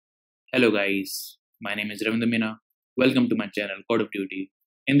Hello guys, my name is Ravindra Meena. Welcome to my channel Code of Duty.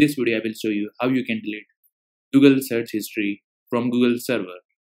 In this video I will show you how you can delete Google search history from Google server.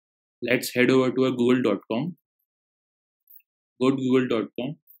 Let's head over to a google.com. Go to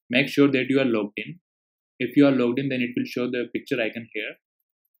google.com. Make sure that you are logged in. If you are logged in, then it will show the picture icon here.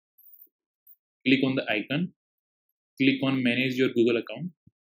 Click on the icon. Click on manage your Google account.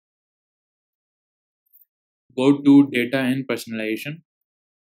 Go to data and personalization.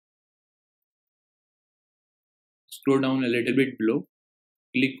 Scroll down a little bit below.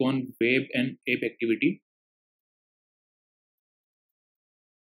 Click on web and app activity.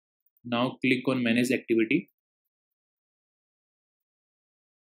 Now click on manage activity.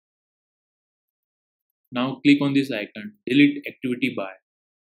 Now click on this icon, delete activity by.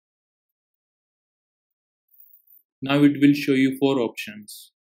 Now it will show you 4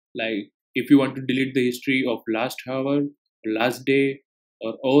 options, like if you want to delete the history of last hour, last day,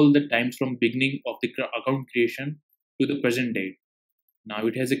 or all the times from beginning of the account creation to the present date. Now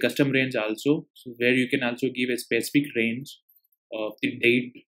it has a custom range also, so where you can also give a specific range of the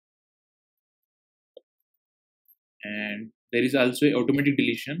date, and there is also a automatic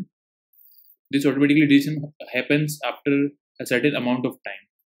deletion. This automatic deletion happens after a certain amount of time.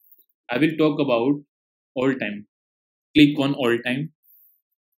 I will talk about all time. Click on all time.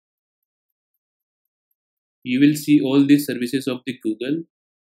 You will see all these services of the Google.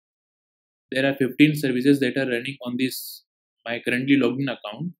 There are 15 services that are running on this my currently logged in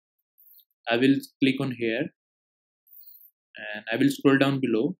account. I will click on here and I will scroll down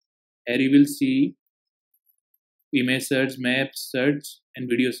below. Here you will see image search, maps search, and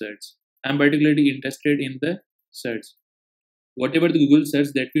video search. I am particularly interested in the search. Whatever the Google search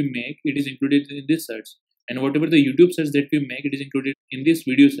that we make, it is included in this search, and whatever the YouTube search that we make, it is included in this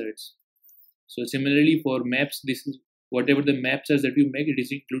video search. So similarly for maps, this is whatever the map search that you make, it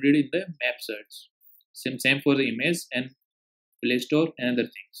is included in the map search. Same for the image and Play Store and other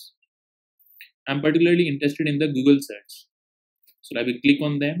things. I'm particularly interested in the Google search, so I will click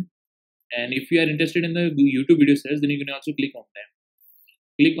on them. And if you are interested in the YouTube video search, then you can also click on them.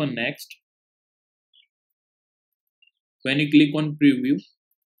 Click on next. When you click on preview,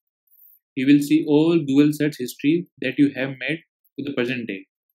 you will see all Google search history that you have made to the present day.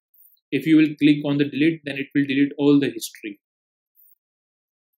 If you will click on the delete, then it will delete all the history.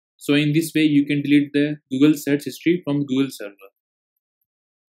 So in this way, you can delete the Google search history from Google server.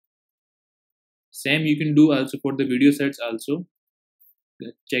 Same you can do also for the video search also.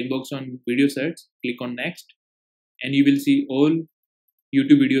 The checkbox on video search, click on next, and you will see all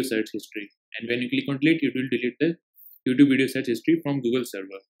YouTube video search history. And when you click on delete, it will delete the YouTube video search history from Google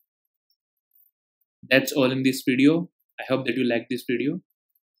server. That's all in this video. I hope that you like this video.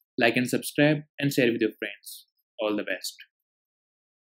 Like and subscribe and share with your friends. All the best.